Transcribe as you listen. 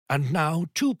And now,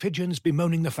 two pigeons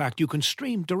bemoaning the fact you can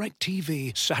stream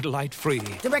DirecTV satellite-free.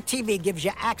 DirecTV gives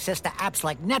you access to apps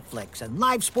like Netflix and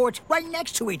live sports right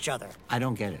next to each other. I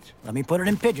don't get it. Let me put it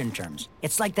in pigeon terms.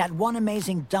 It's like that one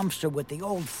amazing dumpster with the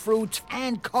old fruits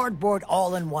and cardboard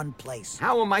all in one place.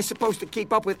 How am I supposed to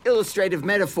keep up with illustrative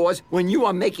metaphors when you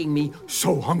are making me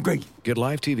so hungry? Get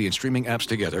live TV and streaming apps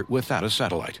together without a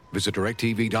satellite. Visit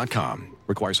DirecTV.com.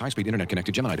 Requires high-speed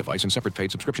internet-connected Gemini device and separate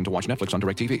paid subscription to watch Netflix on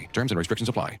DirecTV. Terms and restrictions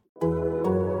apply.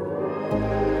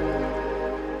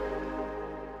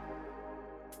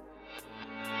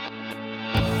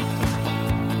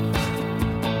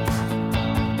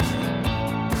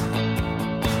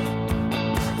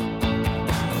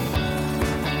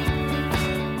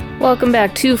 Welcome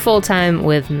back to Full Time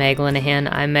with Meg Linehan.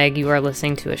 I'm Meg. You are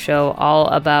listening to a show all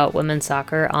about women's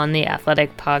soccer on the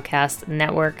Athletic Podcast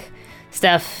Network.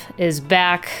 Steph is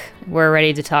back. We're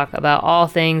ready to talk about all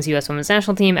things U.S. Women's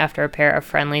National Team after a pair of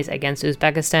friendlies against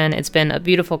Uzbekistan. It's been a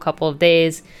beautiful couple of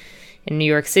days in New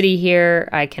York City here.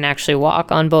 I can actually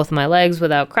walk on both my legs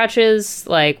without crutches.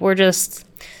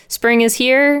 Spring is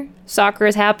here. Soccer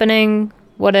is happening.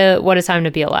 What a time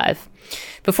to be alive.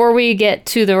 Before we get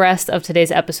to the rest of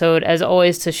today's episode, as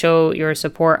always, to show your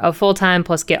support of Full Time,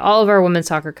 plus get all of our women's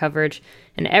soccer coverage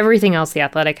and everything else The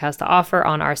Athletic has to offer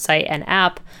on our site and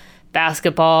app,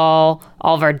 basketball,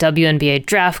 all of our WNBA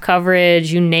draft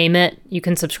coverage, you name it. You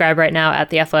can subscribe right now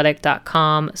at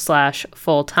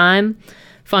theathletic.com/fulltime.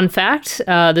 Fun fact,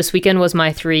 this weekend was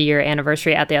my 3-year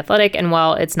anniversary at The Athletic, and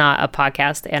while it's not a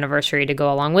podcast anniversary to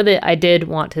go along with it, I did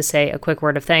want to say a quick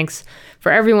word of thanks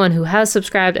for everyone who has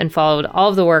subscribed and followed all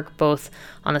of the work, both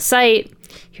on the site,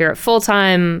 here at Full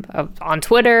Time, on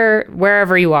Twitter,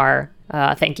 wherever you are.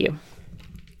 Thank you.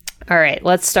 All right,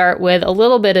 let's start with a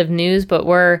little bit of news, but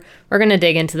we're going to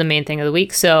dig into the main thing of the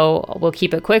week, so we'll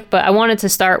keep it quick. But I wanted to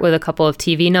start with a couple of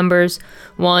TV numbers,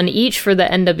 one each for the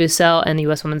NWSL and the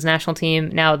U.S. Women's National Team.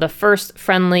 Now, the first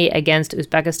friendly against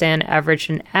Uzbekistan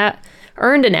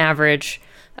earned an average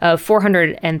of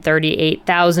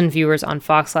 438,000 viewers on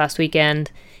Fox last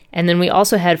weekend. And then we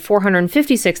also had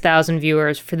 456,000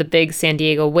 viewers for the big San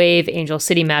Diego Wave Angel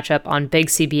City matchup on Big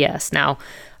CBS. Now,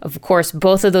 of course,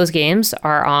 both of those games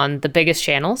are on the biggest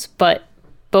channels, but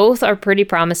both are pretty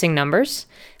promising numbers,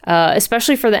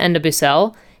 especially for the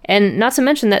NWSL. And not to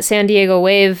mention that San Diego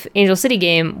Wave Angel City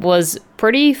game was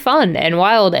pretty fun and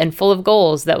wild and full of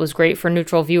goals. That was great for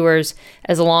neutral viewers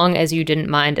as long as you didn't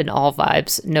mind an all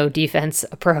vibes, no defense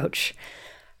approach.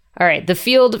 All right, the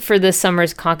field for this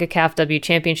summer's CONCACAF W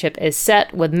Championship is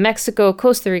set with Mexico,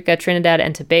 Costa Rica, Trinidad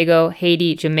and Tobago,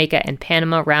 Haiti, Jamaica, and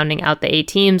Panama rounding out the 8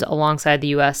 teams alongside the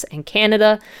U.S. and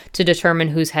Canada to determine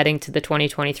who's heading to the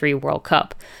 2023 World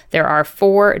Cup. There are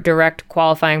 4 direct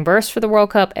qualifying berths for the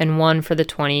World Cup and 1 for the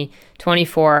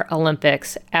 2024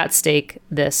 Olympics at stake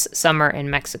this summer in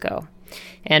Mexico.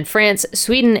 And France,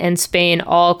 Sweden, and Spain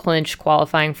all clinched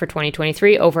qualifying for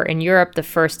 2023 over in Europe, the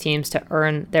first teams to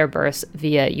earn their berths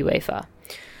via UEFA.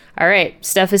 All right,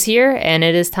 Steph is here, and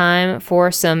it is time for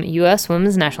some U.S.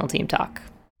 Women's National Team talk.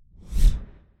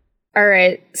 All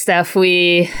right, Steph,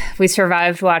 we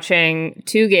survived watching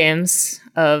 2 games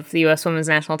of the U.S. Women's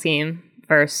National Team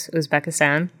versus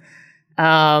Uzbekistan.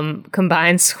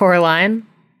 Combined scoreline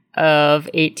of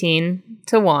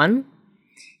 18-1.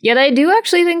 Yet I do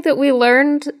actually think that we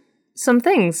learned some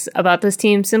things about this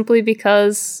team simply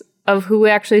because of who we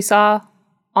actually saw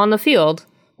on the field.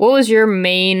 What was your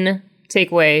main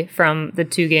takeaway from the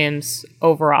 2 games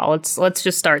overall? Let's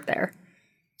just start there.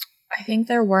 I think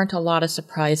there weren't a lot of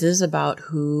surprises about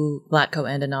who Vlatko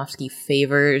Andonovski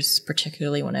favors,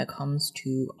 particularly when it comes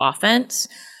to offense.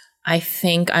 I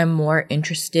think I'm more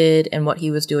interested in what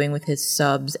he was doing with his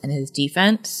subs and his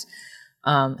defense,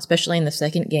 especially in the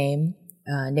second game.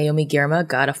 Naomi Girma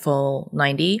got a full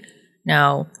 90.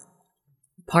 Now,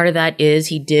 part of that is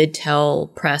he did tell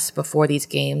press before these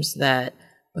games that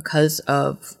because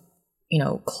of,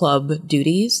 club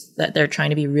duties, that they're trying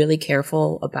to be really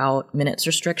careful about minutes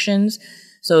restrictions.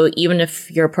 So even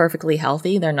if you're perfectly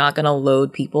healthy, they're not going to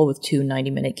load people with 2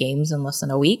 90-minute games in less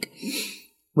than a week,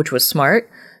 which was smart.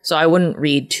 So I wouldn't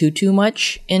read too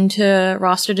much into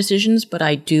roster decisions, but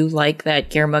I do like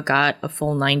that Girma got a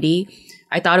full 90.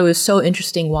 I thought it was so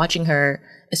interesting watching her,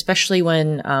 especially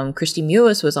when Kristie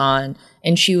Mewis was on,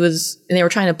 and they were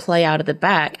trying to play out of the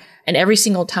back, and every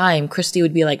single time Kristie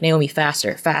would be like, Naomi,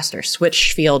 faster,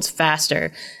 switch fields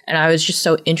faster. And I was just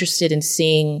so interested in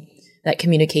seeing that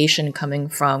communication coming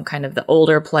from kind of the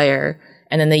older player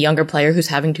and then the younger player who's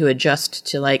having to adjust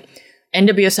to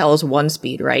NWSL is 1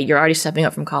 speed, right? You're already stepping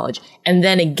up from college. And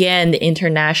then again, the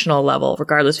international level,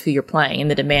 regardless of who you're playing, and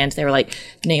the demands, they were like,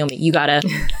 Naomi, you gotta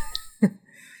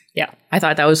Yeah. I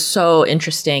thought that was so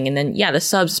interesting. And then, the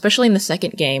subs, especially in the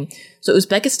second game. So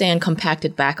Uzbekistan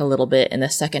compacted back a little bit in the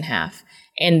second half.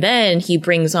 And then he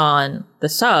brings on the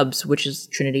subs, which is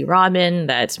Trinity Rodman,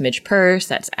 that's Midge Purce,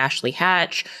 that's Ashley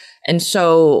Hatch. And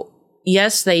so,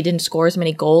 yes, they didn't score as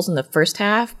many goals in the first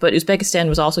half, but Uzbekistan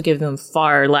was also giving them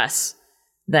far less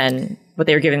than what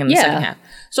they were giving them in the second half.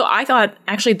 So I thought,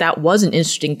 actually, that was an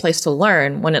interesting place to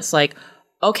learn when it's like,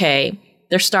 okay,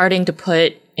 they're starting to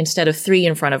put, instead of 3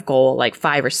 in front of goal, like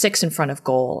 5 or 6 in front of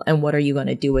goal. And what are you going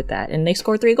to do with that? And they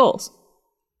scored 3 goals.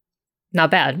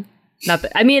 Not bad.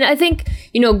 I mean, I think,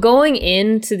 going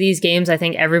into these games, I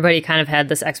think everybody kind of had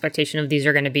this expectation of these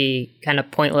are going to be kind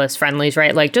of pointless friendlies,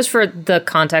 right? Like, just for the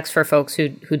context for folks who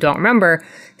don't remember,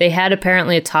 they had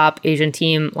apparently a top Asian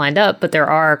team lined up, but there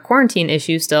are quarantine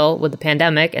issues still with the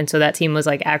pandemic. And so that team was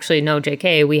like, actually, no,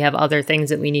 JK, we have other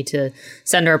things that we need to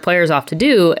send our players off to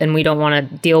do. And we don't want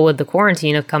to deal with the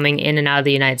quarantine of coming in and out of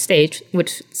the United States,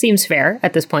 which seems fair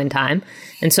at this point in time.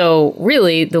 And so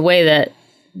really the way that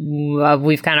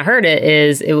we've kind of heard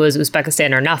it was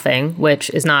Uzbekistan or nothing, which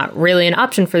is not really an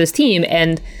option for this team.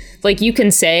 And like, you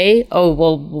can say, oh,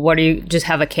 well, what do you just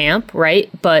have a camp, right?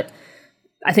 But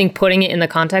I think putting it in the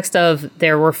context of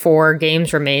there were 4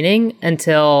 games remaining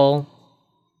until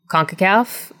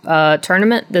CONCACAF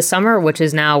tournament this summer, which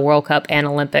is now World Cup and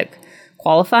Olympic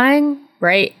qualifying,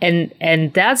 right?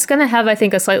 And that's going to have, I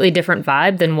think, a slightly different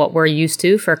vibe than what we're used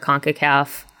to for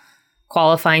CONCACAF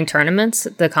qualifying tournaments.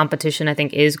 The competition, I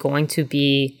think, is going to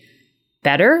be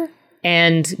better,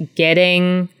 and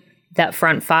getting that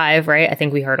front 5, right? I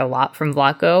think we heard a lot from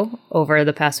Vlatko over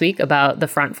the past week about the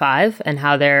front 5 and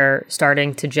how they're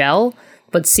starting to gel.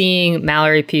 But seeing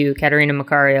Mallory Pugh, Katerina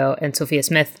Macario, and Sophia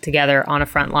Smith together on a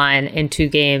front line in 2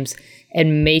 games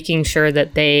and making sure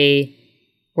that they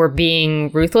were being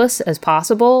ruthless as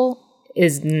possible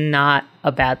is not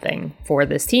a bad thing for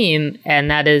this team. And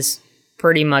that is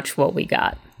pretty much what we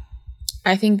got.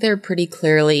 I think they're pretty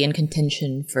clearly in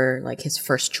contention for like his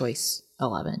first choice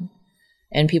 11.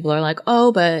 And people are like,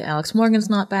 oh, but Alex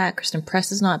Morgan's not back, Kristen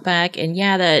Press is not back. And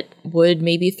yeah, that would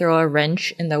maybe throw a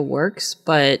wrench in the works,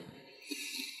 but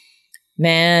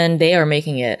man, they are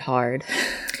making it hard.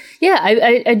 Yeah,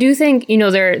 I do think,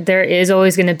 there is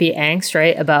always going to be angst,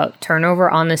 right, about turnover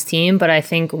on this team. But I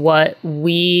think what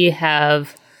we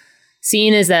have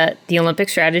seen is that the Olympic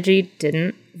strategy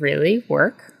didn't really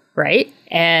work, right?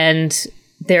 And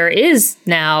there is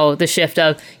now the shift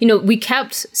of, we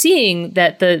kept seeing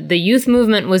that the youth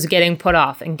movement was getting put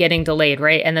off and getting delayed,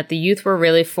 right? And that the youth were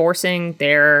really forcing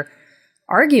their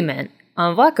argument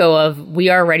on Vlatko of, we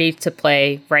are ready to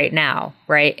play right now,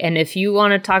 right? And if you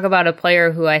want to talk about a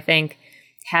player who I think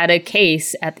had a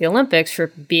case at the Olympics for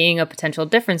being a potential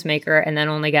difference maker and then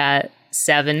only got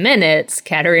 7 minutes,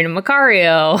 Katerina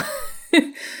Macario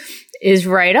is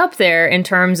right up there in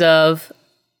terms of,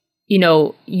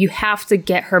 you have to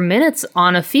get her minutes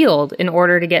on a field in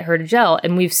order to get her to gel.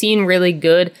 And we've seen really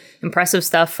good, impressive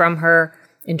stuff from her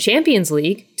in Champions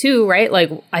League too, right?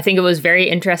 Like, I think it was very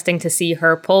interesting to see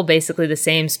her pull basically the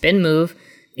same spin move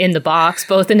in the box,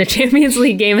 both in the Champions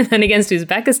League game and then against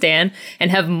Uzbekistan,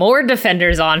 and have more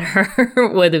defenders on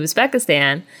her with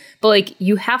Uzbekistan. But like,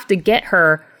 you have to get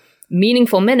her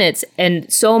meaningful minutes,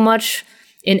 and so much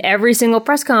in every single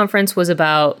press conference was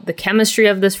about the chemistry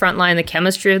of this front line, the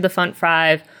chemistry of the front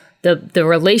 5, the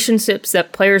relationships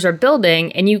that players are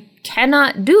building, and you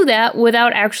cannot do that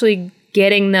without actually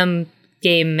getting them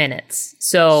game minutes.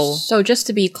 So just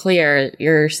to be clear,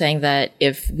 you're saying that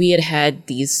if we had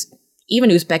these, even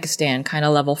Uzbekistan kind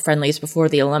of level friendlies before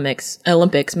the Olympics,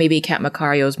 maybe Kat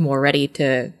Macario's more ready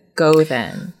to go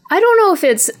then. I don't know if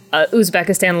it's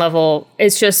Uzbekistan level.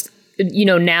 It's just,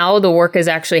 now the work is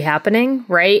actually happening,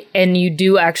 right? And you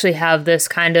do actually have this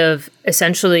kind of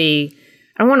essentially,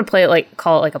 I don't want to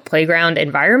call it like a playground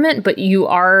environment, but you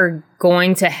are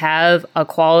going to have a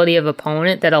quality of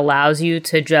opponent that allows you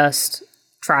to just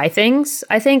try things,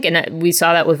 I think. And we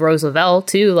saw that with Rose Lavelle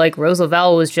too. Like, Rose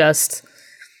Lavelle was just,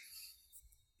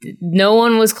 no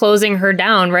one was closing her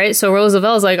down, right? So Rose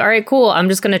Lavelle's like, all right, cool. I'm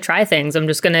just going to try things. I'm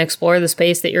just going to explore the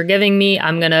space that you're giving me.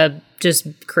 I'm going to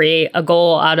just create a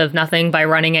goal out of nothing by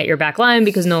running at your back line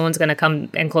because no one's going to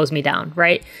come and close me down,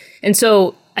 right? And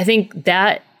so I think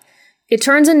that it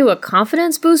turns into a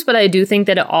confidence boost, but I do think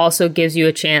that it also gives you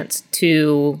a chance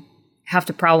to have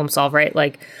to problem solve, right?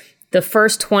 Like, the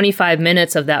first 25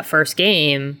 minutes of that first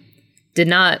game did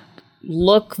not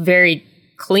look very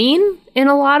clean in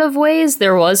a lot of ways.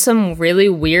 There was some really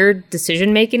weird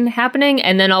decision making happening,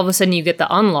 and then all of a sudden you get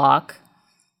the unlock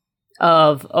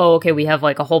of, oh, okay, we have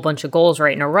like a whole bunch of goals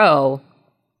right in a row,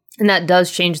 and that does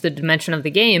change the dimension of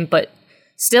the game. But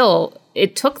still,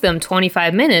 it took them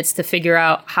 25 minutes to figure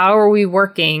out how are we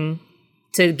working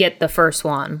to get the first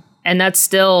one. And that's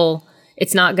still,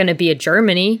 it's not going to be a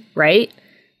Germany, right?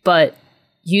 But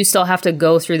you still have to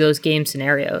go through those game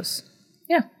scenarios.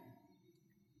 Yeah.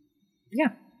 Yeah.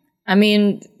 I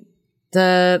mean,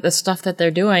 the stuff that they're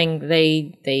doing,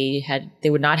 they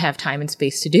would not have time and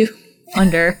space to do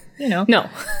under, No.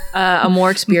 a more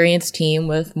experienced team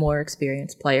with more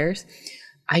experienced players.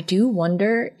 I do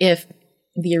wonder if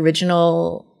the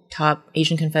original top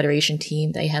Asian Confederation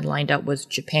team they had lined up was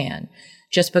Japan,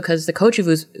 just because the coach of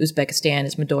Uzbekistan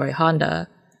is Midori Honda,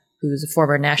 who's a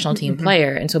former national team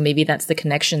player. And so maybe that's the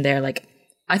connection there. Like,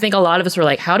 I think a lot of us were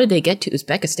like, how did they get to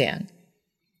Uzbekistan?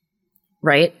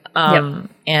 Right? Yep.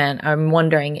 And I'm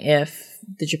wondering if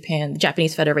the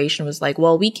Japanese Federation was like,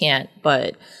 well, we can't,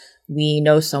 but we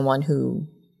know someone who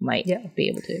might be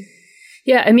able to.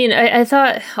 Yeah, I mean, I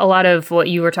thought a lot of what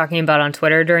you were talking about on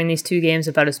Twitter during these two games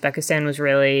about Uzbekistan was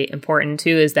really important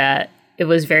too, is that it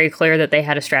was very clear that they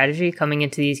had a strategy coming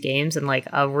into these games and like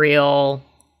a real,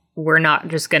 we're not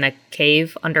just going to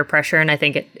cave under pressure. And I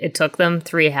think it took them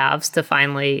 3 halves to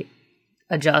finally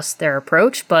adjust their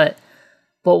approach. But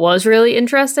what was really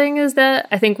interesting is that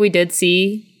I think we did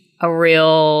see a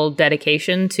real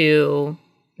dedication to,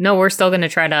 no, we're still going to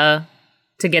try to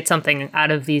get something out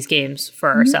of these games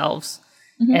for ourselves.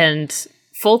 And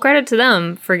full credit to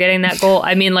them for getting that goal.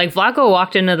 I mean, like, Vlatko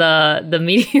walked into the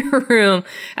media room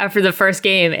after the first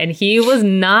game and he was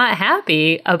not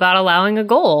happy about allowing a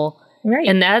goal. Right.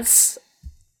 And that's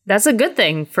a good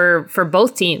thing for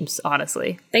both teams,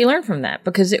 honestly. They learned from that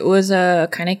because it was a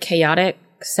kind of chaotic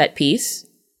set piece.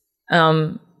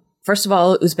 First of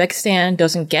all, Uzbekistan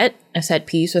doesn't get a set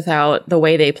piece without the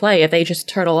way they play. If they just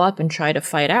turtle up and try to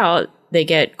fight out, they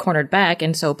get cornered back.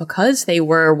 And so because they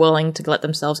were willing to let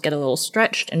themselves get a little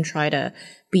stretched and try to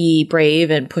be brave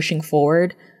and pushing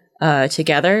forward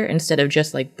together instead of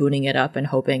just like booting it up and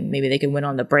hoping maybe they can win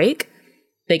on the break,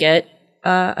 they get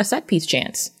a set piece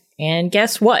chance. And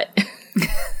guess what?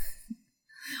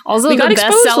 Also, the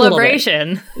best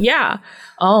celebration. Yeah.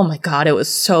 Oh my God, it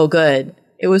was so good.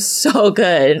 It was so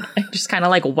good. I just kind of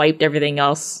like wiped everything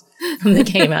else from the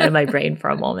game out of my brain for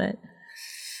a moment.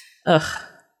 Ugh.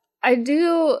 I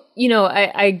do,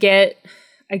 I get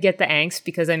the angst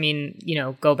because, I mean,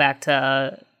 go back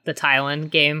to the Thailand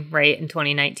game, right, in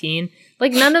 2019.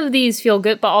 Like, none of these feel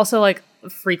good, but also, like,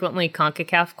 frequently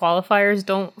CONCACAF qualifiers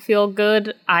don't feel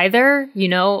good either,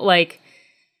 Like,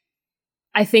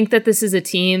 I think that this is a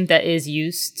team that is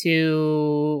used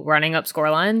to running up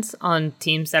scorelines on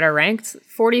teams that are ranked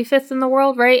 45th in the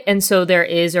world, right? And so there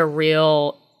is a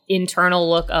real internal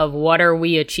look of what are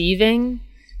we achieving,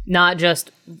 not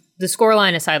just the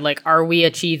scoreline aside, like, are we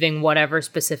achieving whatever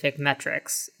specific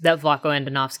metrics that Vlatko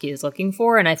Andonovski is looking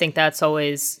for? And I think that's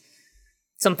always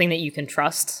something that you can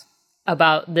trust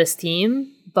about this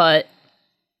team. But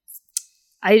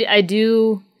I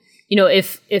do,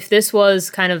 if this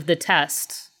was kind of the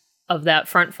test of that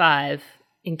front five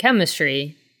in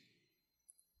chemistry,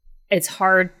 it's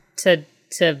hard to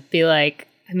be like,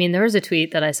 I mean, there was a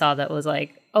tweet that I saw that was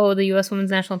like, oh, the U.S.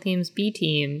 women's national team's B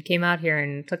team came out here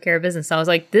and took care of business. I was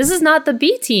like, this is not the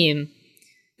B team.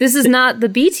 This is not the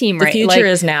B team, right? The future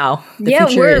is now.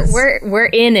 We're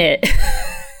in it.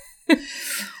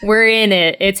 We're in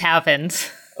it. It's happened.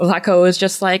 Vlatko was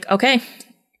just like, okay,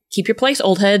 keep your place,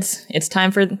 old heads. It's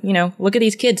time for, look at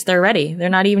these kids. They're ready. They're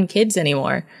not even kids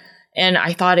anymore. And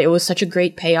I thought it was such a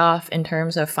great payoff in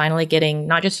terms of finally getting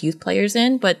not just youth players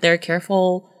in, but their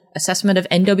careful assessment of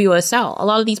NWSL. A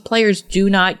lot of these players do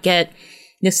not get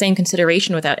the same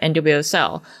consideration without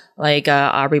NWSL. Like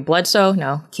Aubrey Bledsoe,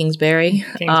 no, Kingsbury.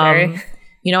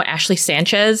 Ashley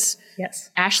Sanchez. Yes.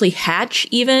 Ashley Hatch,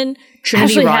 even.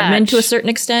 Trinity Rodman to a certain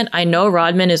extent. I know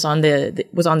Rodman is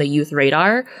was on the youth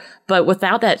radar, but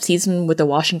without that season with the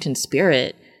Washington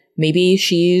Spirit, maybe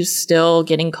she's still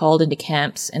getting called into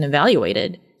camps and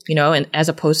evaluated, and as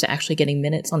opposed to actually getting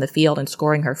minutes on the field and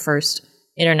scoring her first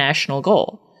international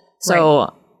goal.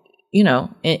 So,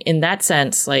 right. In that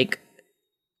sense, like,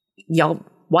 y'all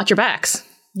watch your backs.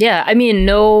 Yeah, I mean,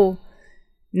 no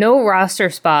roster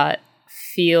spot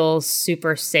feels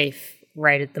super safe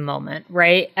right at the moment,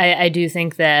 right? I do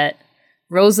think that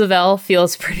Rose Lavelle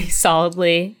feels pretty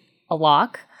solidly a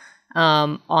lock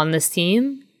on this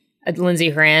team. Lindsey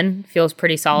Horan feels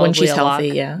pretty solidly when she's a healthy,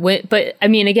 lock. yeah. But, I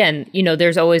mean, again,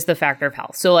 there's always the factor of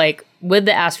health. So, like, with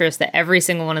the asterisk that every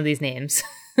single one of these names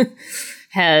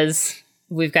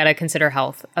we've got to consider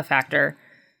health a factor.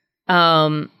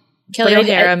 Kelly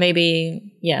O'Hara,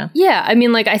 maybe, yeah. Yeah, I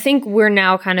mean, like, I think we're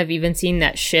now kind of even seeing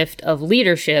that shift of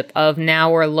leadership of now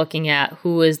we're looking at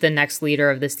who is the next leader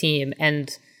of this team.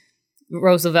 And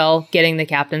Roosevelt getting the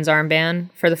captain's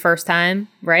armband for the first time,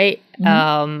 right?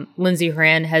 Lindsey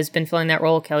Horan has been filling that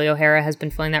role. Kelly O'Hara has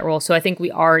been filling that role. So I think we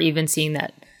are even seeing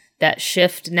that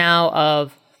shift now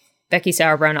of Becky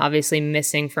Sauerbrunn obviously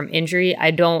missing from injury.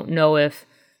 I don't know if,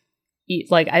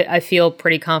 I feel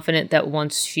pretty confident that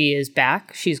once she is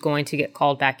back, she's going to get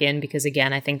called back in because,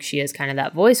 again, I think she is kind of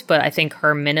that voice. But I think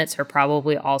her minutes are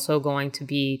probably also going to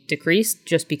be decreased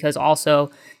just because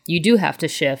also you do have to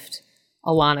shift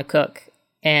Alana Cook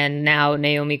and now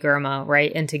Naomi Girma,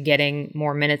 right, into getting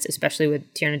more minutes, especially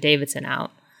with Tierna Davidson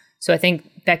out. So I think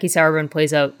Becky Sauerbrunn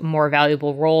plays a more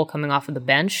valuable role coming off of the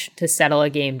bench to settle a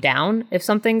game down if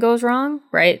something goes wrong,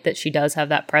 right, that she does have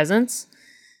that presence.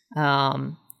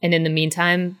 And in the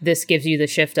meantime, this gives you the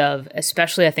shift of,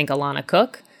 especially I think Alana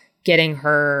Cook, getting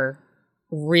her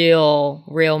real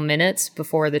minutes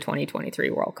before the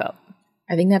 2023 World Cup.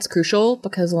 I think that's crucial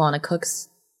because Alana Cook's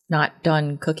not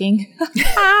done cooking.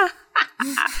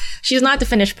 She's not the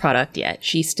finished product yet.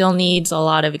 She still needs a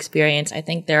lot of experience. I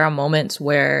think there are moments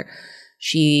where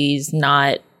she's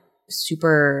not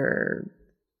super...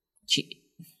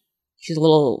 She's a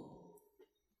little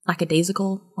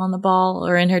lackadaisical on the ball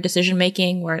or in her decision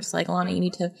making where it's like, Alana, you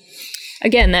need to...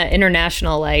 Again, that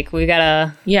international, we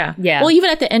gotta... Yeah. Well, even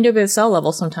at the NWSL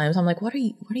level sometimes, I'm like, what are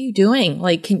you doing?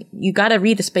 Like, you gotta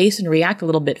read the space and react a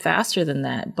little bit faster than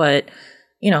that. But,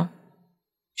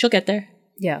 she'll get there.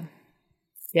 Yeah.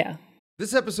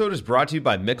 This episode is brought to you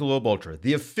by Michelob Ultra,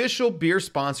 the official beer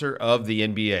sponsor of the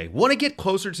NBA. Want to get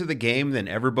closer to the game than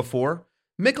ever before?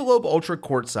 Michelob Ultra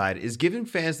Courtside is giving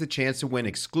fans the chance to win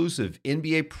exclusive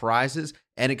NBA prizes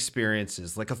and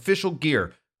experiences like official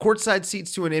gear, courtside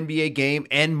seats to an NBA game,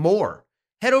 and more.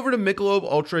 Head over to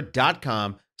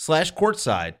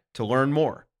MichelobUltra.com/courtside to learn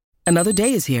more. Another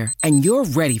day is here, and you're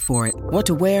ready for it. What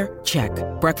to wear? Check.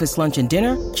 Breakfast, lunch, and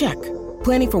dinner? Check.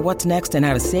 Planning for what's next and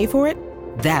how to save for it?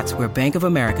 That's where Bank of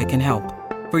America can help.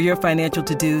 For your financial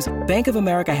to-dos, Bank of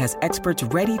America has experts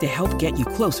ready to help get you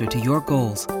closer to your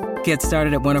goals. Get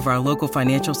started at one of our local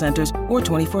financial centers or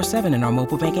 24/7 in our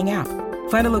mobile banking app.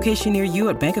 Find a location near you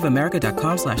at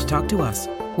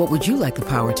bankofamerica.com/talktous. What would you like the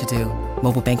power to do?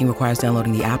 Mobile banking requires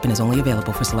downloading the app and is only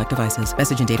available for select devices.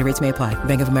 Message and data rates may apply.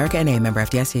 Bank of America N.A., member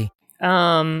FDIC.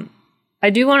 I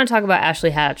do want to talk about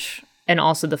Ashley Hatch and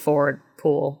also the forward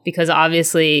pool because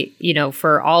obviously,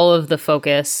 for all of the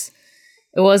focus,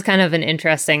 it was kind of an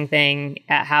interesting thing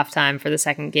at halftime for the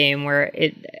second game where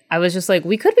I was just like,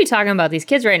 we could be talking about these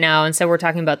kids right now. Instead, we're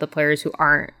talking about the players who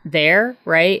aren't there,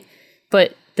 right?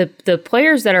 But the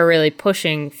players that are really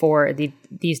pushing for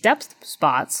these depth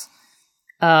spots,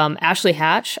 Ashley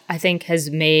Hatch, I think,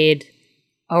 has made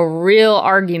a real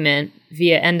argument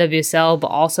via NWSL, but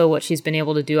also what she's been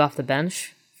able to do off the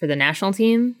bench for the national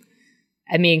team.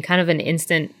 I mean, kind of an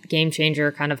instant game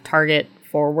changer, kind of target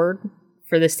forward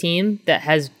for this team that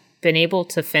has been able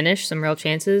to finish some real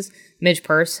chances. Midge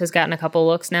Purce has gotten a couple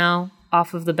looks now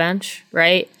off of the bench,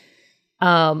 right?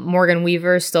 Morgan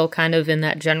Weaver is still kind of in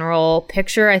that general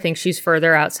picture. I think she's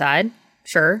further outside,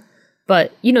 sure.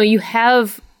 But, you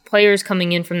have players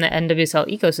coming in from the NWSL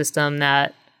ecosystem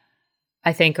that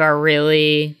I think are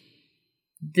really...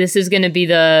 This is going to be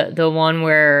the one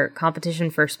where competition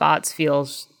for spots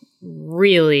feels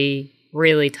really,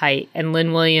 really tight. And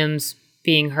Lynn Williams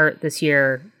being hurt this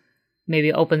year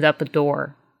maybe opens up a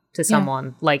door to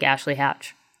someone like Ashley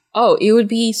Hatch. Oh, it would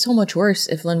be so much worse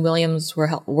if Lynn Williams were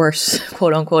worse,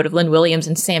 quote unquote, if Lynn Williams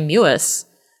and Sam Mewis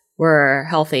were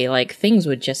healthy. Like, things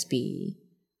would just be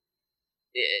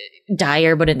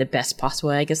dire, but in the best possible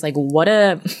way. I guess, what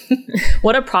a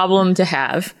what a problem to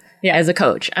have as a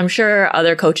coach. I'm sure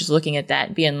other coaches looking at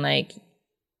that being like,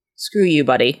 screw you,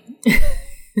 buddy.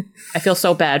 I feel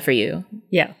so bad for you.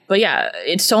 Yeah. But yeah,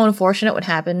 it's so unfortunate what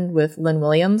happened with Lynn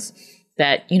Williams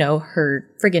that, her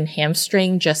friggin'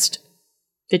 hamstring just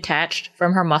detached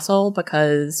from her muscle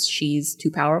because she's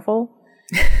too powerful.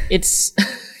 It's...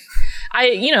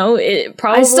 it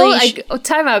probably...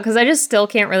 time out, because I just still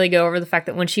can't really go over the fact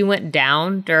that when she went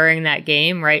down during that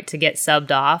game, right, to get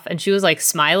subbed off, and she was,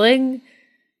 smiling...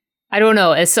 I don't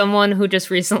know. As someone who just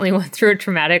recently went through a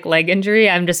traumatic leg injury,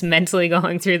 I'm just mentally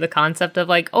going through the concept of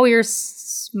oh, you're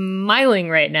smiling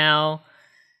right now.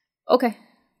 Okay.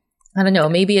 I don't know.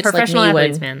 Maybe it's like me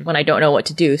when I don't know what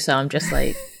to do. So I'm just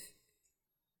like...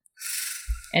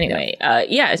 Anyway,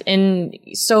 yeah. And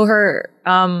so her...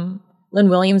 Lynn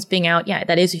Williams being out,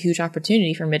 that is a huge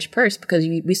opportunity for Midge Purce because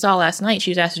we saw last night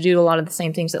she was asked to do a lot of the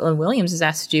same things that Lynn Williams is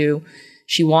asked to do.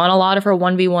 She won a lot of her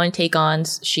 1v1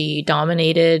 take-ons. She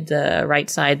dominated the right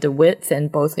side, the width, and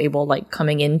both able,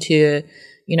 coming into,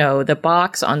 the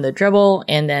box on the dribble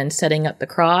and then setting up the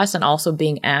cross and also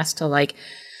being asked to,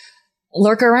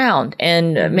 lurk around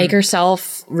and make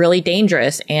herself really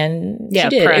dangerous. And she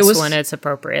did. Press it was when it's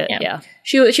appropriate. Yeah.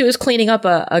 She was cleaning up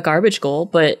a garbage goal,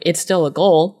 but it's still a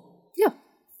goal.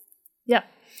 Yeah.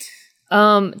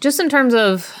 Just in terms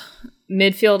of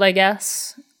midfield, I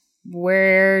guess,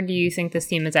 where do you think this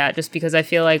team is at? Just because I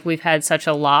feel like we've had such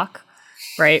a lock,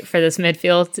 right, for this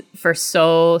midfield for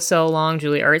so long.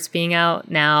 Julie Ertz being out.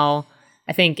 Now,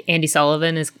 I think Andy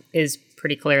Sullivan is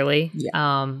pretty clearly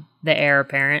the heir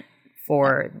apparent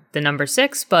for the number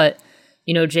 6. But,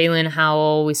 Jalen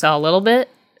Howell, we saw a little bit.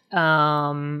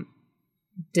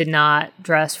 Did not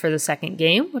dress for the second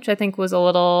game, which I think was a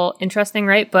little interesting,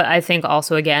 right? But I think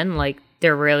also, again, like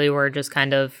there really were just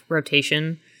kind of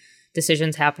rotation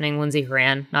decisions happening. Lindsey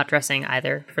Horan not dressing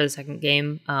either for the second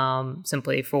game,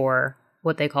 simply for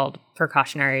what they called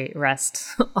precautionary rest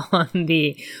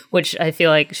which I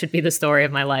feel like should be the story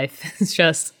of my life. It's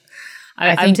just,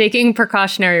 I'm taking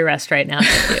precautionary rest right now.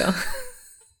 Thank you.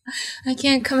 I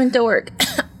can't come into work.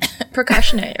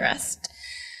 Precautionary rest.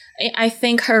 I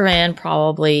think Horan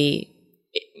probably,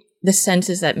 the sense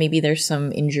is that maybe there's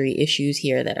some injury issues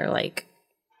here that are like,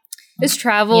 this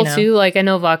travel too. Like I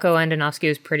know Vlatko Andonovski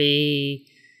was pretty,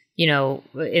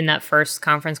 in that first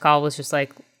conference call was just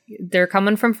like, they're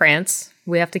coming from France.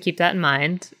 We have to keep that in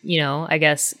mind. I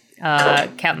guess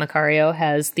Kat Macario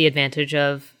has the advantage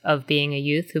of being a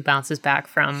youth who bounces back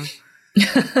from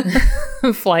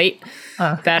flight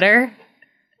better.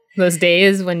 Those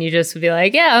days when you just would be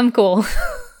like, yeah, I'm cool.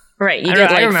 Right. You get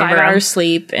like 5 hours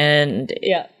sleep and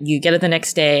you get it the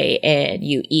next day and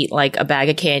you eat like a bag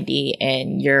of candy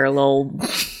and your little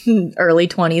early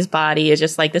 20s body is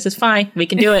just like, this is fine. We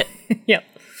can do it. Yep.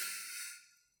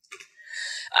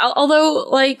 Although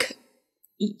like,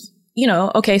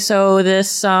 okay, so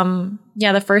this,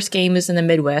 the first game is in the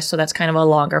Midwest. So that's kind of a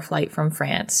longer flight from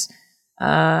France.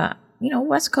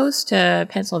 West Coast to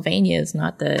Pennsylvania is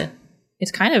not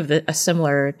it's kind of a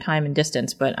similar time and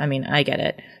distance, but I mean, I get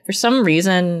it. For some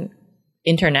reason,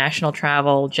 international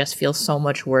travel just feels so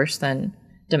much worse than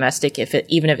domestic,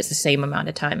 even if it's the same amount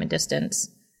of time and distance.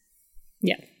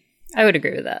 Yeah, I would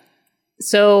agree with that.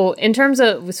 So in terms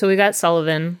of, we got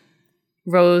Sullivan,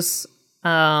 Rose,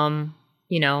 had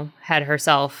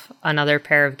herself another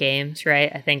pair of games,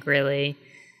 right? I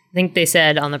think they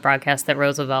said on the broadcast that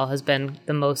Rose Lavelle has been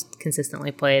the most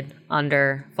consistently played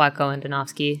under Vlatko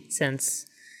Andonovski since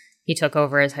he took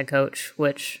over as head coach,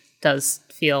 which does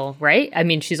feel right. I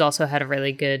mean, she's also had a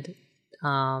really good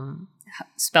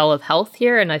spell of health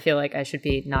here, and I feel like I should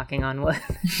be knocking on wood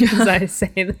as I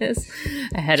say this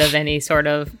ahead of any sort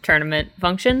of tournament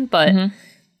function. But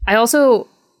I also,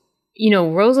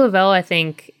 Rose Lavelle, I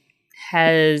think,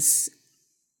 has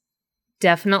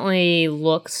definitely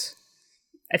looked...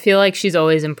 I feel like she's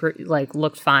always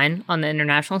looked fine on the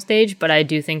international stage, but I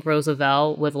do think Rose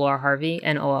Lavelle with Laura Harvey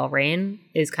and OL Reign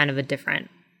is kind of a different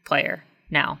player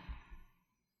now.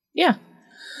 Yeah.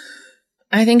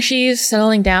 I think she's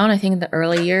settling down. I think in the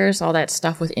early years, all that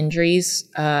stuff with injuries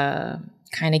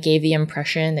kind of gave the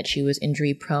impression that she was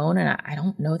injury prone, and I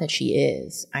don't know that she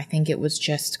is. I think it was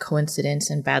just coincidence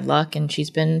and bad luck, and she's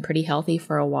been pretty healthy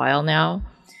for a while now.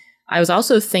 I was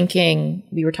also thinking,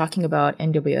 we were talking about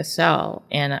NWSL,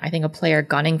 and I think a player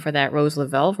gunning for that Rose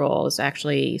Lavelle role is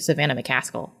actually Savannah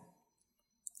McCaskill.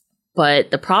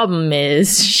 But the problem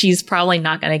is she's probably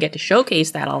not going to get to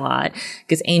showcase that a lot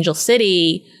because Angel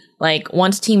City,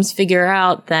 once teams figure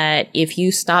out that if you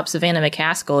stop Savannah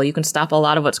McCaskill, you can stop a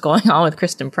lot of what's going on with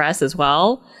Kristen Press as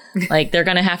well. They're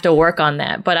going to have to work on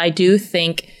that. But I do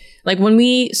think... when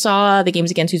we saw the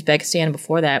games against Uzbekistan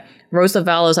before that, Rose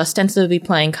Lavelle is ostensibly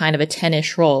playing kind of a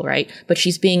 10-ish role, right? But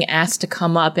she's being asked to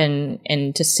come up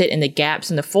and to sit in the gaps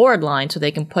in the forward line so they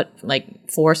can put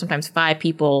 4, sometimes 5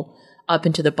 people up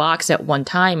into the box at one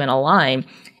time in a line.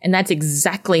 And that's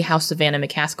exactly how Savannah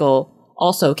McCaskill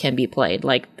also can be played,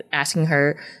 asking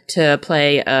her to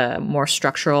play a more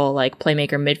structural,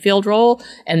 playmaker midfield role,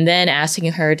 and then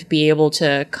asking her to be able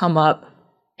to come up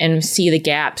and see the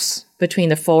gaps between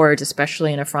the forwards,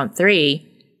 especially in a front three.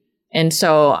 And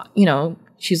so,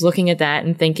 she's looking at that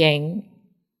and thinking,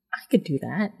 I could do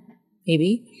that,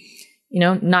 maybe.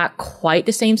 Not quite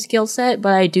the same skill set,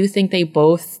 but I do think they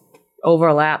both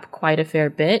overlap quite a fair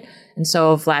bit. And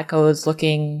so Vlatko is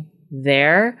looking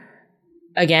there.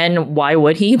 Again, why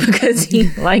would he? Because he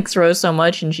likes Rose so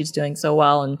much and she's doing so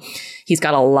well. And he's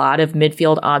got a lot of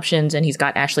midfield options, and he's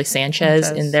got Ashley Sanchez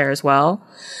in there as well.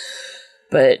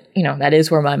 But, that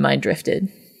is where my mind drifted.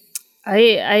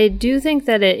 I do think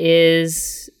that it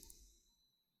is,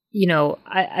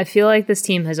 I feel like this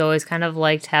team has always kind of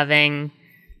liked having,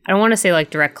 I don't want to say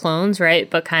direct clones, right?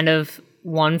 But kind of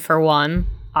 1-for-1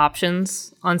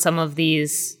 options on some of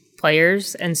these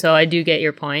players. And so I do get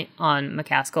your point on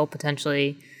McCaskill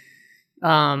potentially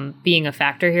being a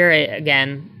factor here.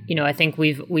 Again, I think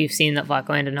we've seen that Vlatko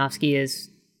Andonovski is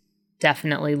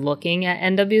definitely looking at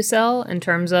NWSL in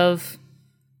terms of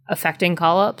affecting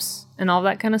call-ups and all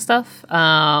that kind of stuff.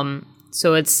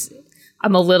 So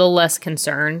I'm a little less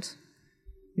concerned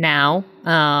now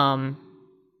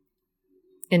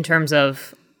in terms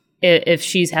of if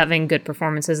she's having good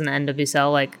performances in the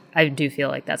NWSL. Like, I do feel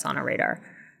like that's on our radar.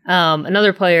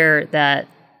 Another player that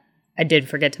I did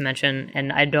forget to mention,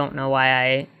 and I don't know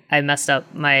why I messed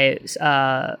up my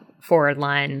forward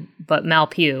line, but Mal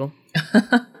Pugh.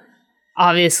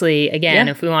 Obviously, again,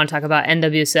 if we want to talk about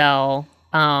NWSL,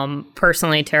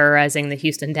 personally terrorizing the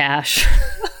Houston Dash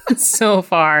so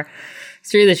far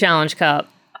through the Challenge Cup,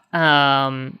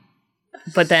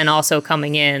 but then also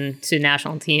coming in to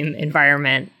national team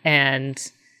environment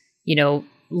and,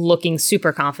 looking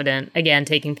super confident, again,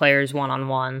 taking players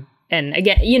one-on-one. And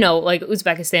again, like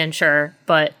Uzbekistan, sure,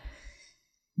 but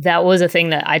that was a thing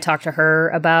that I talked to her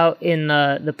about in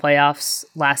the playoffs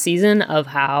last season, of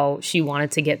how she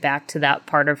wanted to get back to that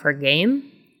part of her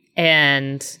game.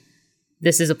 And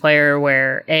this is a player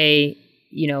where,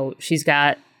 she's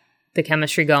got the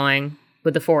chemistry going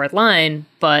with the forward line,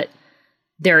 but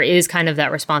there is kind of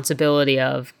that responsibility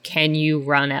of, can you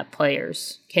run at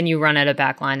players? Can you run at a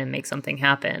back line and make something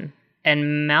happen?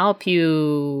 And Mal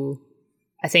Pugh,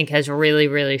 I think, has really,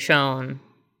 really shown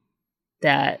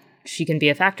that she can be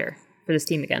a factor for this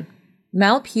team again.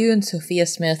 Mal Pugh and Sophia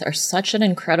Smith are such an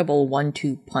incredible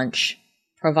 1-2 punch,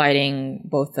 providing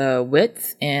both the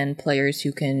width and players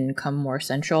who can come more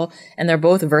central. And they're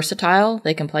both versatile.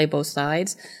 They can play both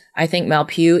sides. I think Mal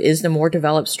Pugh is the more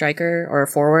developed striker or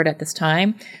forward at this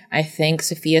time. I think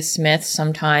Sophia Smith,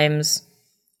 sometimes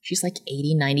she's like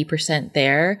 80-90%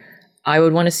 there. I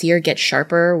would want to see her get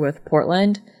sharper with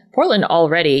Portland. Portland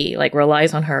already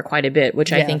relies on her quite a bit,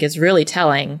 which I think is really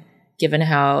telling given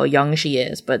how young she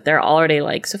is. But they're already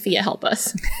like, Sophia, help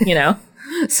us,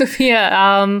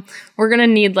 Sophia, we're going to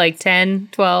need 10,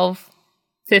 12,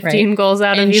 15 goals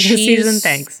out of you this season.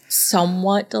 Thanks.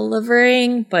 Somewhat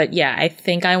delivering. But yeah, I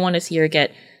think I want to see her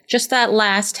get just that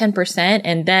last 10%.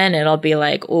 And then it'll be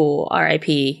like, oh,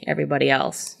 RIP everybody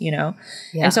else, Yeah.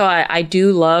 And so I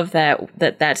do love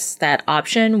that's that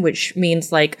option, which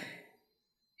means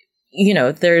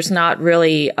there's not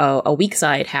really a weak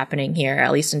side happening here,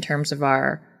 at least in terms of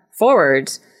our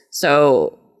forwards.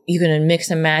 So you can mix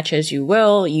and match as you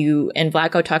will. And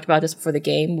Vlatko talked about this before the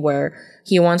game, where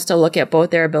he wants to look at both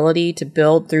their ability to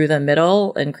build through the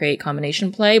middle and create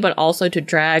combination play, but also to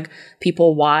drag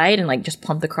people wide and just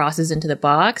pump the crosses into the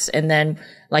box. And then,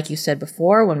 like you said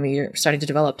before, when we were starting to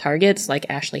develop targets like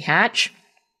Ashley Hatch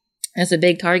as a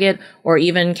big target, or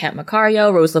even Kat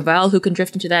Macario, Rose Lavelle, who can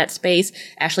drift into that space,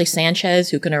 Ashley Sanchez,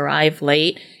 who can arrive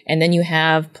late. And then you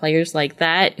have players like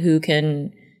that who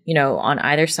can, on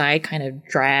either side kind of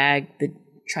try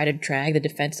to drag the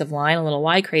defensive line a little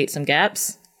wide, create some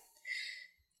gaps.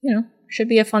 Should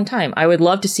be a fun time. I would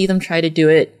love to see them try to do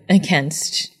it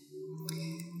against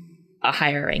a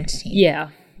higher ranked team.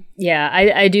 Yeah.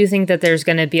 I do think that there's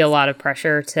going to be a lot of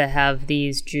pressure to have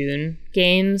these June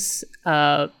games,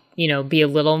 be a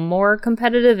little more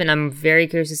competitive. And I'm very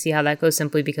curious to see how that goes,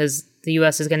 simply because the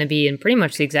U.S. is going to be in pretty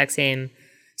much the exact same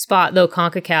spot, though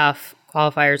CONCACAF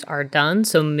qualifiers are done.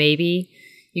 So maybe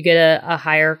you get a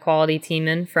higher quality team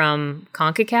in from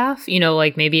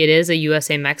CONCACAF, maybe it is a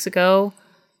USA-Mexico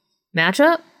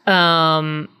matchup.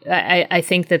 I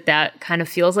think that kind of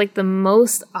feels like the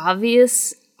most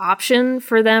obvious option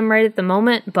for them right at the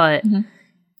moment. But,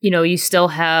 you still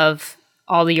have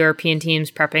all the European teams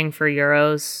prepping for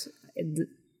Euros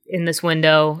in this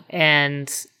window. And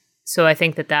so I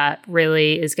think that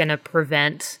really is going to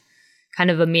prevent kind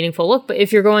of a meaningful look. But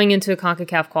if you're going into a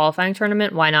CONCACAF qualifying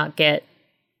tournament, why not get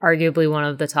arguably one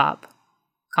of the top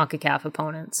CONCACAF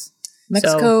opponents?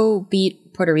 Mexico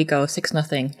beat Puerto Rico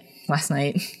 6-0 last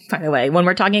night, by the way. When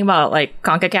we're talking about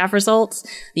CONCACAF results,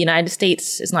 the United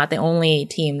States is not the only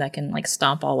team that can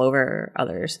stomp all over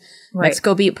others. Right.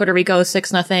 Mexico beat Puerto Rico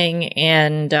 6-0,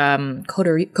 and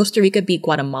Costa Rica beat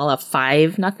Guatemala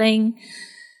 5-0.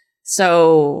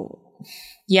 So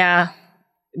yeah,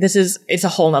 it's a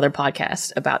whole nother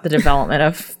podcast about the development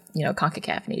of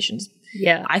CONCACAF nations.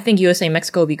 Yeah, I think USA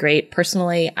Mexico would be great.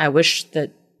 Personally, I wish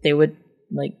that they would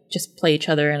just play each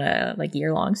other in a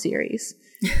year-long series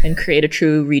and create a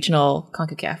true regional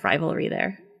CONCACAF rivalry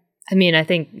there. I mean, I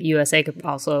think USA could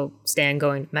also stand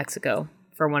going to Mexico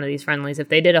for one of these friendlies if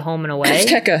they did a home and away.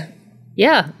 Azteca.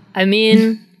 Yeah, I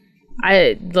mean,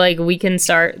 We can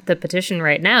start the petition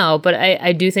right now, but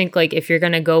I do think like if you're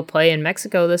going to go play in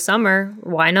Mexico this summer,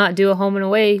 why not do a home and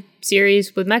away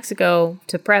series with Mexico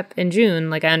to prep in June?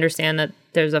 Like I understand that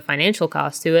there's a financial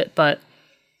cost to it, but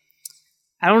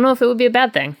I don't know if it would be a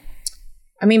bad thing.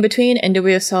 I mean, between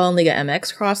NWSL and Liga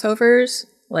MX crossovers,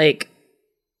 like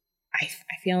I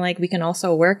feel like we can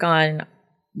also work on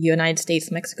United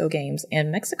States-Mexico games,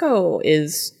 and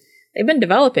they've been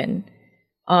developing.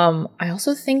 I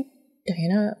also think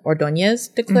Diana Ordonez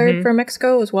declared for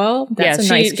Mexico as well. That's a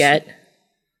nice get.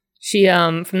 She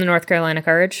from the North Carolina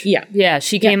Courage. Yeah,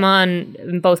 she came on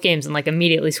in both games and like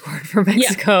immediately scored for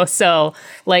Mexico. Yeah. So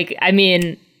like, I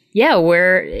mean, yeah,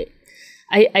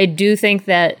 I do think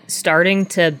that starting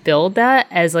to build that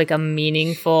as like a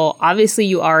meaningful, obviously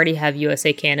you already have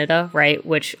USA Canada, right?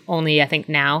 Which only I think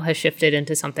now has shifted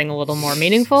into something a little more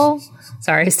meaningful.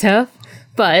 Sorry, Steph.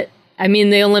 But I mean,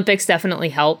 the Olympics definitely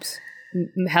helped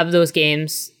have those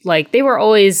games. Like they were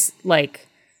always like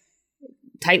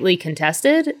tightly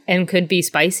contested and could be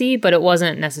spicy, but it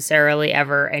wasn't necessarily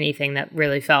ever anything that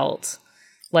really felt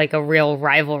like a real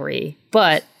rivalry.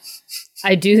 But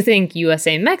I do think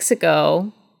USA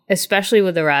Mexico, especially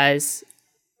with the rise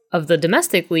of the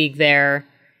domestic league there,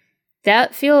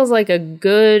 that feels like a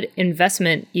good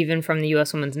investment even from the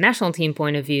US women's national team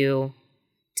point of view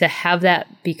to have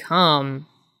that become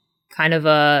kind of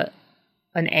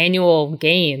an annual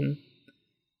game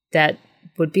that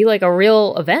would be like a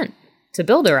real event to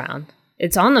build around.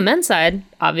 It's on the men's side,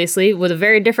 obviously, with a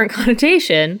very different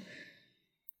connotation,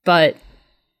 but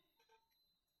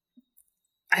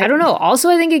I don't know. Also,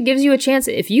 I think it gives you a chance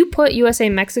if you put USA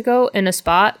Mexico in a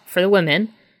spot for the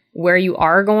women where you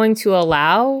are going to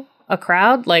allow a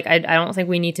crowd. Like, I don't think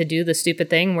we need to do the stupid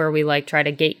thing where we like try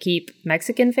to gatekeep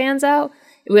Mexican fans out.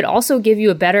 It would also give you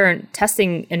a better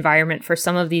testing environment for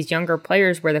some of these younger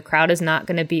players where the crowd is not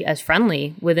going to be as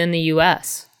friendly within the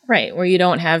U.S. Right, where you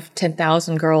don't have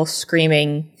 10,000 girls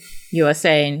screaming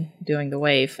USA and doing the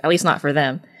wave, at least not for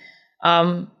them.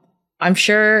 I'm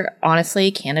sure,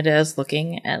 honestly, Canada is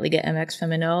looking at Liga MX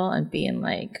Femenil and being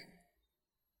like,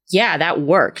 yeah, that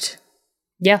worked.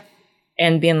 Yeah.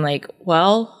 And being like,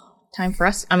 well, time for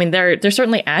us. I mean, they're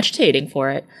certainly agitating for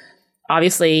it.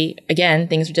 Obviously, again,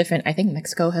 things are different. I think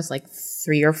Mexico has like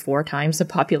 3 or 4 times the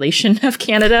population of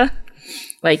Canada.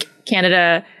 Like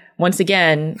Canada, once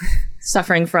again,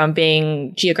 suffering from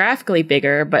being geographically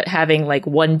bigger, but having like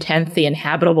 1/10 the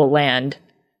inhabitable land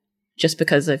just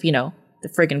because of, the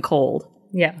friggin' cold.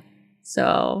 Yeah.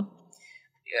 So,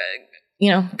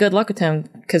 good luck with him,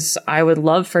 because I would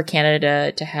love for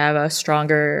Canada to have a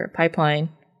stronger pipeline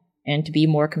and to be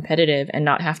more competitive and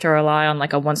not have to rely on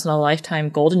like a once-in-a-lifetime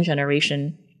golden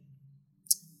generation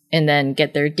and then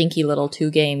get their dinky little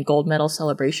 2-game gold medal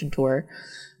celebration tour,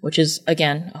 which is,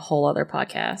 again, a whole other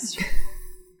podcast.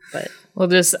 But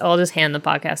I'll just hand the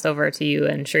podcast over to you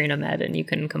and Sharina Med, and you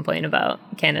can complain about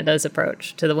Canada's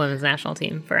approach to the women's national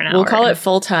team for an hour. We'll call it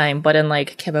full time, but in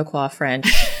like Quebecois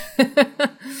French.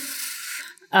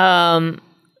 All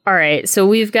right. So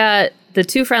we've got the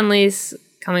 2 friendlies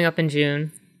coming up in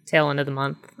June, tail end of the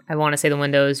month. I want to say the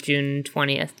window is June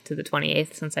 20th to the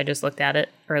 28th, since I just looked at it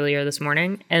earlier this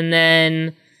morning. And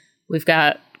then we've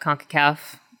got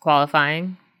CONCACAF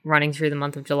qualifying running through the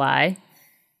month of July.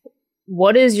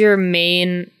 What is your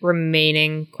main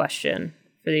remaining question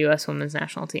for the U.S. women's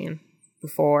national team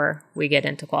before we get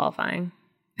into qualifying?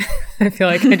 I feel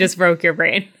like I just broke your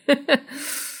brain. I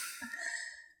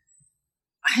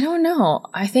don't know.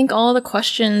 I think all the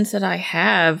questions that I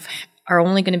have are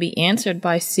only going to be answered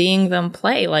by seeing them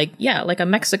play. Like a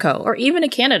Mexico or even a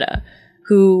Canada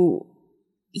who,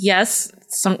 yes,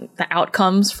 the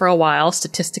outcomes for a while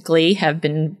statistically have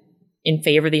been in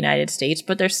favor of the United States,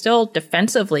 but they're still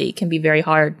defensively can be very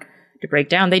hard to break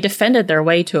down. They defended their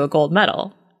way to a gold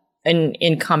medal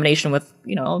in combination with,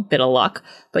 a bit of luck.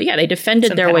 But yeah, they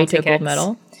defended their way to a gold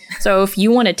medal. So if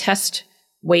you want to test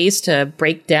ways to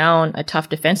break down a tough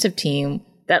defensive team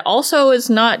that also is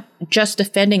not just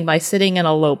defending by sitting in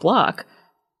a low block,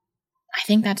 I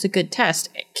think that's a good test.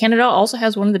 Canada also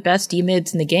has one of the best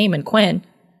D-mids in the game in Quinn.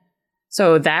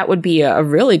 So that would be a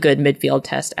really good midfield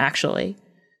test, actually.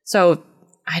 So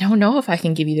I don't know if I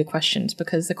can give you the questions,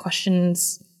 because the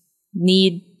questions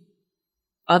need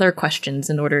other questions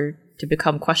in order to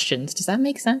become questions. Does that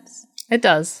make sense? It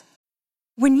does.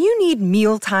 When you need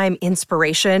mealtime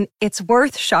inspiration, it's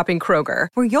worth shopping Kroger,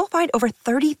 where you'll find over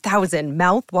 30,000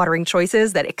 mouth-watering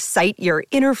choices that excite your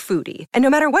inner foodie. And no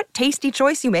matter what tasty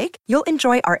choice you make, you'll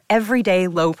enjoy our everyday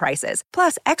low prices,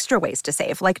 plus extra ways to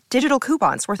save, like digital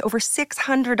coupons worth over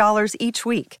 $600 each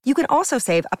week. You can also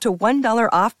save up to $1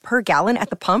 off per gallon at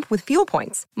the pump with fuel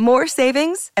points. More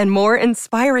savings and more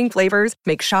inspiring flavors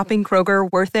make shopping Kroger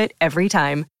worth it every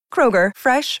time. Kroger,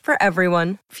 fresh for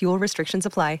everyone. Fuel restrictions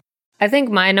apply. I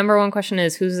think my number one question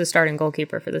is, who's the starting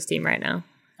goalkeeper for this team right now?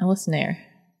 Ellis Nair.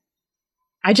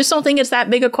 I just don't think it's that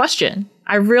big a question.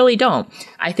 I really don't.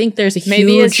 I think there's a huge...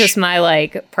 Maybe it's just my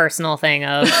like personal thing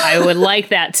of I would like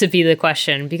that to be the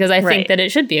question because I think that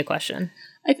it should be a question.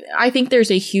 I think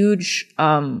there's a huge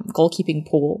goalkeeping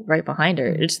pool right behind her.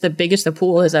 It's the biggest the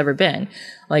pool has ever been.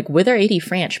 Like with her AD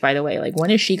Franch, by the way, like when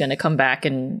is she going to come back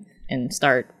and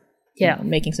start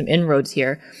making some inroads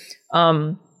here?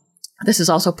 This is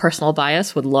also personal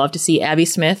bias. Would love to see Abby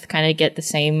Smith kind of get the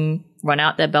same run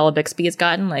out that Bella Bixby has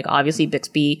gotten. Like, obviously,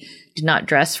 Bixby did not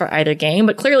dress for either game,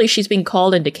 but clearly she's being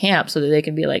called into camp so that they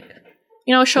can be like,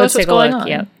 show us what's going on.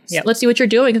 Yep. Let's see what you're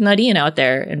doing with Nadine out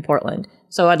there in Portland.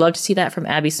 So I'd love to see that from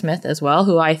Abby Smith as well,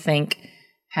 who I think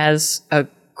has a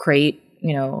great,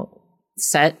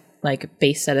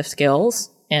 base set of skills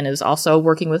and is also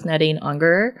working with Nadine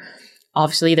Unger.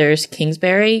 Obviously, there's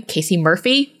Kingsbury, Casey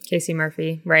Murphy,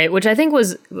 right? Which I think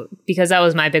was because that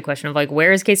was my big question of like,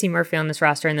 where is Casey Murphy on this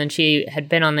roster? And then she had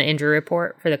been on the injury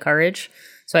report for the Courage.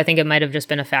 So I think it might have just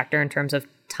been a factor in terms of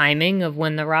timing of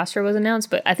when the roster was announced.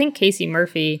 But I think Casey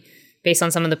Murphy, based on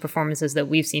some of the performances that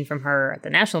we've seen from her at the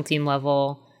national team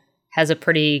level, has a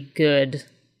pretty good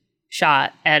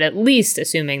shot at least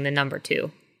assuming the number 2.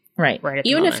 Right at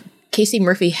the moment. If Casey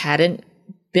Murphy hadn't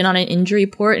been on an injury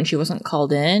report and she wasn't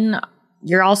called in,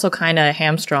 you're also kind of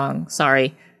hamstrung.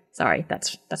 Sorry,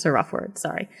 that's a rough word.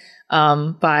 Sorry.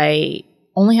 By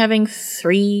only having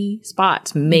 3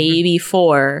 spots, maybe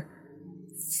 4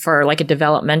 for like a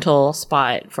developmental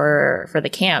spot for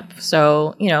the camp.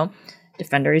 So,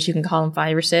 defenders, you can call them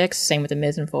 5 or 6, same with the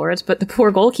mids and forwards, but the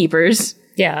poor goalkeepers.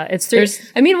 Yeah, it's 3.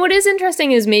 I mean, what is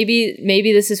interesting is maybe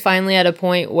this is finally at a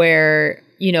point where,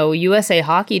 USA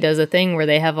Hockey does a thing where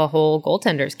they have a whole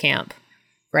goaltenders camp,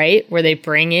 right? Where they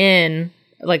bring in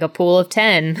like a pool of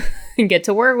 10 and get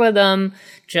to work with them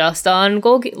just on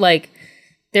goal. Like,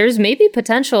 there's maybe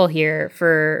potential here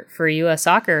for U.S.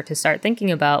 soccer to start thinking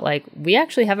about, like, we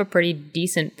actually have a pretty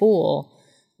decent pool.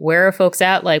 Where are folks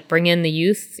at? Like, bring in the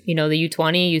youth, the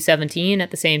U20, U17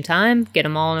 at the same time, get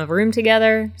them all in a room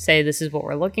together, say this is what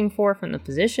we're looking for from the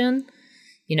position.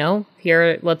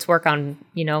 Here, let's work on,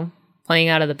 playing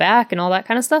out of the back and all that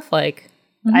kind of stuff. Like,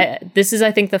 this is,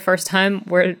 I think, the first time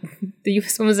where the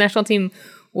U.S. women's national team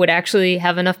would actually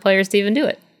have enough players to even do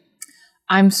it.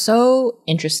 I'm so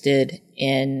interested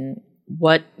in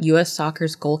what U.S.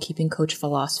 soccer's goalkeeping coach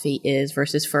philosophy is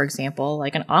versus, for example,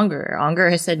 like an Unger. Unger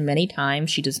has said many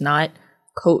times she does not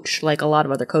coach like a lot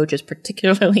of other coaches,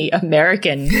 particularly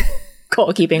American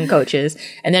goalkeeping coaches.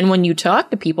 And then when you talk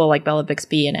to people like Bella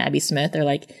Bixby and Abby Smith, they're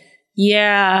like,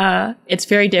 yeah, it's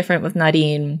very different with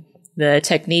Nadine. The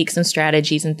techniques and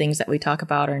strategies and things that we talk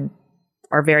about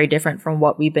are very different from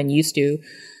what we've been used to.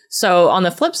 So on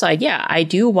the flip side, yeah, I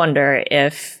do wonder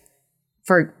if,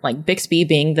 for like Bixby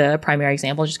being the primary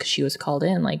example, just because she was called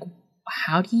in, like,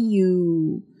 how do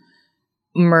you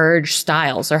merge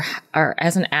styles, or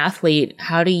as an athlete,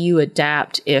 how do you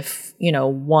adapt if,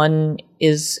 one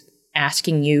is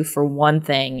asking you for one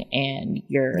thing and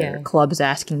your club is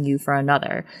asking you for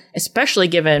another, especially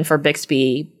given for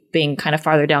Bixby being kind of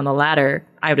farther down the ladder,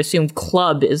 I would assume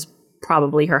club is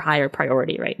probably her higher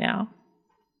priority right now.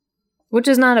 Which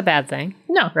is not a bad thing.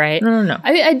 No. Right? No.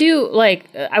 I do,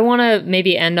 I want to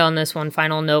maybe end on this one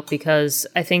final note, because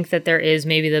I think that there is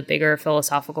maybe the bigger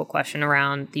philosophical question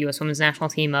around the U.S. women's national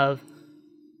team of,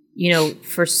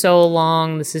 for so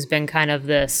long, this has been kind of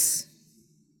this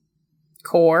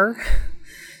core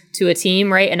to a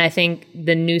team, right? And I think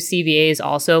the new CBA is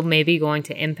also maybe going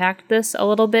to impact this a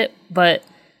little bit, but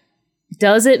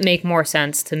does it make more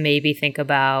sense to maybe think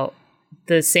about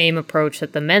the same approach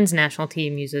that the men's national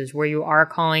team uses, where you are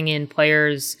calling in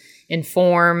players in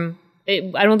form?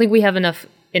 I don't think we have enough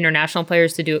international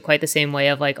players to do it quite the same way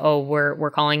of like, oh,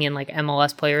 we're calling in like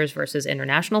MLS players versus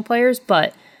international players.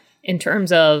 But in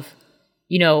terms of,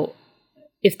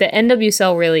 if the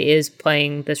NWSL really is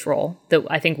playing this role that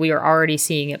I think we are already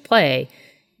seeing it play,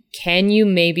 can you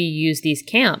maybe use these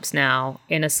camps now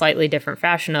in a slightly different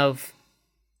fashion of,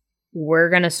 we're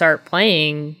going to start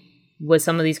playing with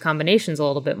some of these combinations a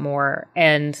little bit more?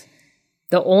 And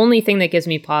the only thing that gives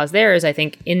me pause there is, I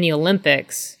think in the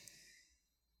Olympics,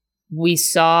 we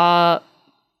saw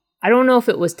I don't know if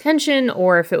it was tension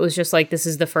or if it was just like, this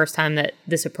is the first time that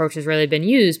this approach has really been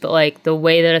used, but like the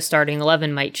way that a starting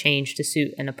 11 might change to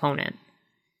suit an opponent,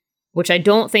 which I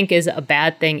don't think is a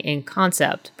bad thing in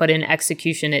concept, but in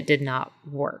execution, it did not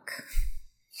work.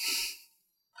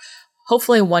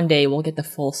 Hopefully one day we'll get the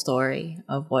full story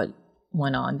of what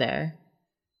went on there.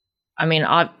 I mean,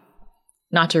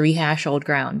 not to rehash old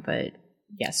ground, but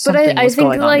yes, something was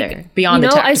going on there beyond the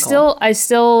tactical. I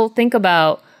still think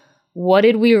about, what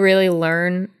did we really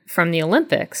learn from the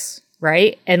Olympics,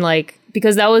 right? And like,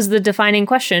 because that was the defining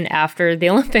question after the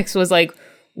Olympics was like,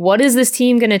 what is this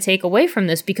team going to take away from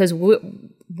this? Because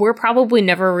we're probably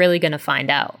never really going to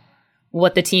find out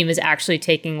what the team is actually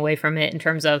taking away from it in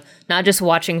terms of not just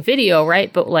watching video,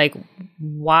 right? But like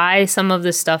why some of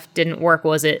this stuff didn't work.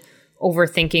 Was it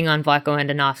overthinking on Vlatko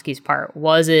Andonovski's part?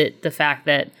 Was it the fact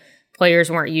that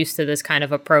players weren't used to this kind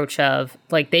of approach of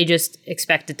like they just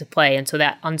expected to play, and so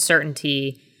that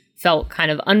uncertainty felt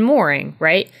kind of unmooring,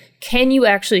 right? Can you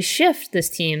actually shift this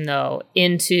team though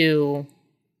into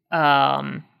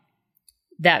that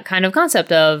kind of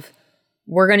concept of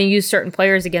we're going to use certain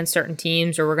players against certain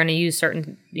teams, or we're going to use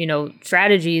certain,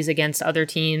 strategies against other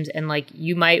teams, and like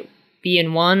you might be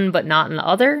in one but not in the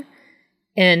other,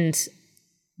 and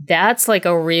that's like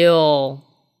a real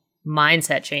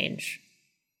mindset change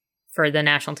for the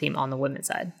national team on the women's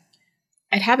side.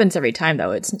 It happens every time,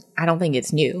 though. I don't think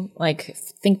it's new. Like,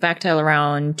 think back to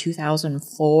around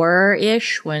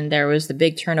 2004-ish when there was the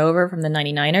big turnover from the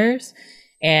 99ers.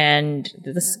 And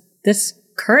this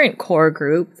current core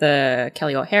group, the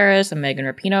Kelly O'Hara's and Megan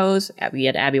Rapinoe's, we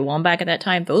had Abby Wambach at that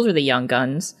time. Those were the young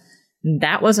guns.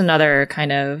 That was another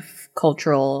kind of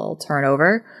cultural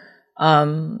turnover.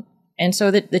 And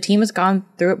so the team has gone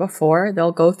through it before.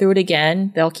 They'll go through it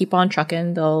again. They'll keep on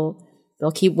trucking. They'll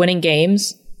keep winning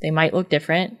games. They might look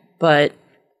different, but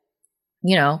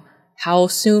how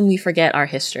soon we forget our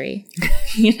history.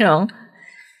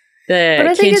 But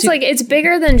I think it's like it's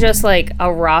bigger than just like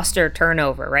a roster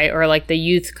turnover, right? Or like the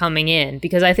youth coming in,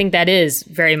 because I think that is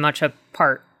very much a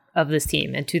part of this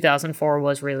team. And 2004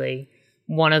 was really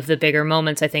one of the bigger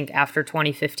moments. I think after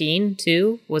 2015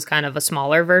 too was kind of a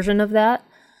smaller version of that.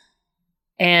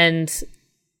 And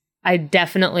I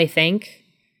definitely think,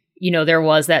 there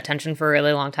was that tension for a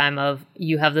really long time of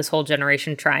you have this whole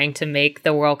generation trying to make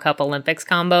the World Cup Olympics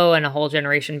combo, and a whole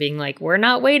generation being like, we're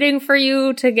not waiting for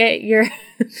you to get your,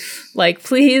 like,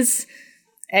 please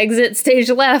exit stage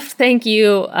left. Thank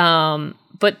you.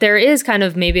 But there is kind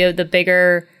of maybe the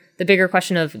bigger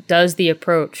question of, does the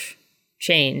approach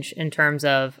change in terms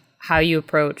of how you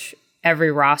approach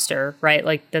every roster, right?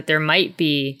 Like that there might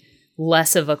be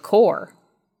less of a core.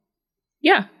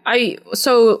 Yeah.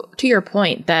 So to your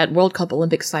point, that World Cup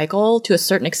Olympic cycle, to a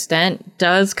certain extent,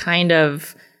 does kind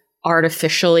of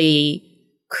artificially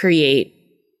create,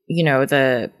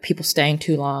 the people staying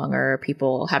too long or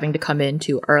people having to come in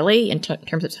too early in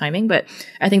terms of timing. But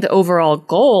I think the overall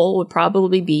goal would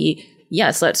probably be,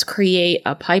 yes, let's create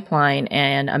a pipeline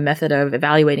and a method of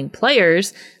evaluating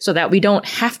players so that we don't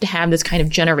have to have this kind of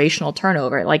generational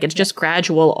turnover. Like it's just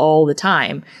gradual all the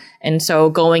time. And so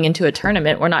going into a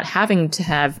tournament, we're not having to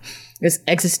have this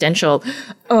existential,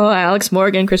 Alex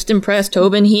Morgan, Kristen Press,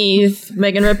 Tobin Heath,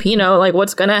 Megan Rapinoe, like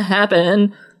what's going to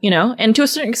happen, And to a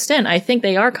certain extent, I think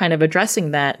they are kind of addressing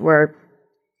that, where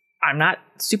I'm not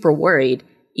super worried,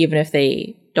 even if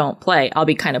they don't play. I'll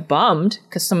be kind of bummed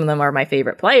because some of them are my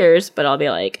favorite players, but I'll be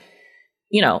like,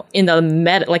 in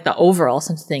the like the overall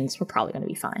sense of things, we're probably going to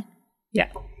be fine.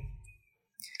 Yeah.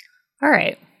 All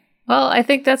right. Well, I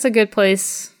think that's a good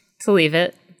place to leave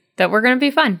it, that we're going to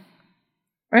be fine.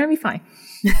 We're going to be fine.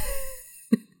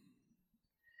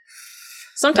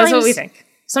 Sometimes, that's what we think.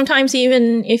 Sometimes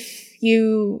even if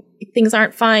things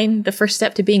aren't fine, the first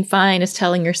step to being fine is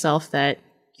telling yourself that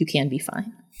you can be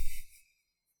fine.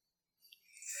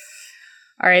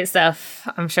 All right, Steph,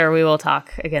 I'm sure we will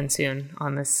talk again soon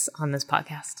on this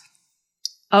podcast.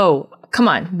 Oh, come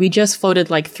on. We just floated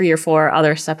like 3 or 4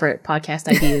 other separate podcast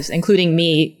ideas, including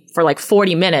me for like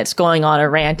 40 minutes going on a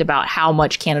rant about how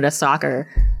much Canada soccer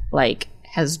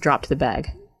has dropped the bag.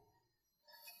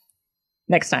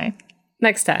 Next time.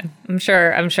 I'm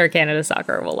sure Canada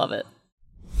soccer will love it.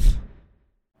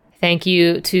 Thank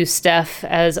you to Steph,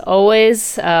 as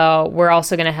always. We're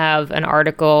also going to have an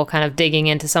article kind of digging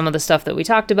into some of the stuff that we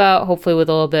talked about, hopefully with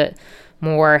a little bit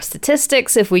more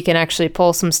statistics, if we can actually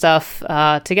pull some stuff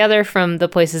together from the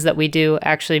places that we do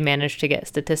actually manage to get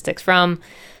statistics from.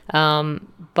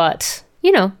 But,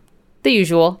 the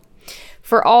usual.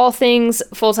 For all things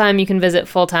Fulltime, you can visit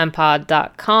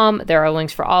fulltimepod.com. There are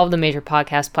links for all of the major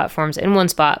podcast platforms in one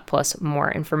spot, plus more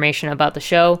information about the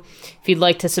show. If you'd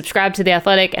like to subscribe to The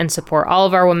Athletic and support all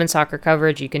of our women's soccer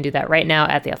coverage, you can do that right now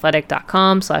at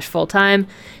theathletic.com/fulltime.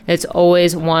 It's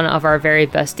always one of our very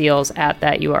best deals at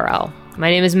that URL.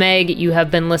 My name is Meg. You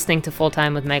have been listening to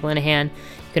Fulltime with Meg Linehan.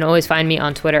 You can always find me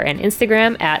on Twitter and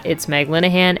Instagram at It's Meg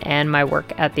Linehan and my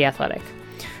work at The Athletic.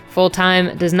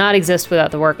 Fulltime does not exist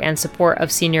without the work and support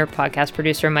of senior podcast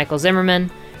producer Michael Zimmerman.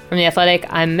 From The Athletic,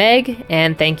 I'm Meg,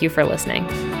 and thank you for listening.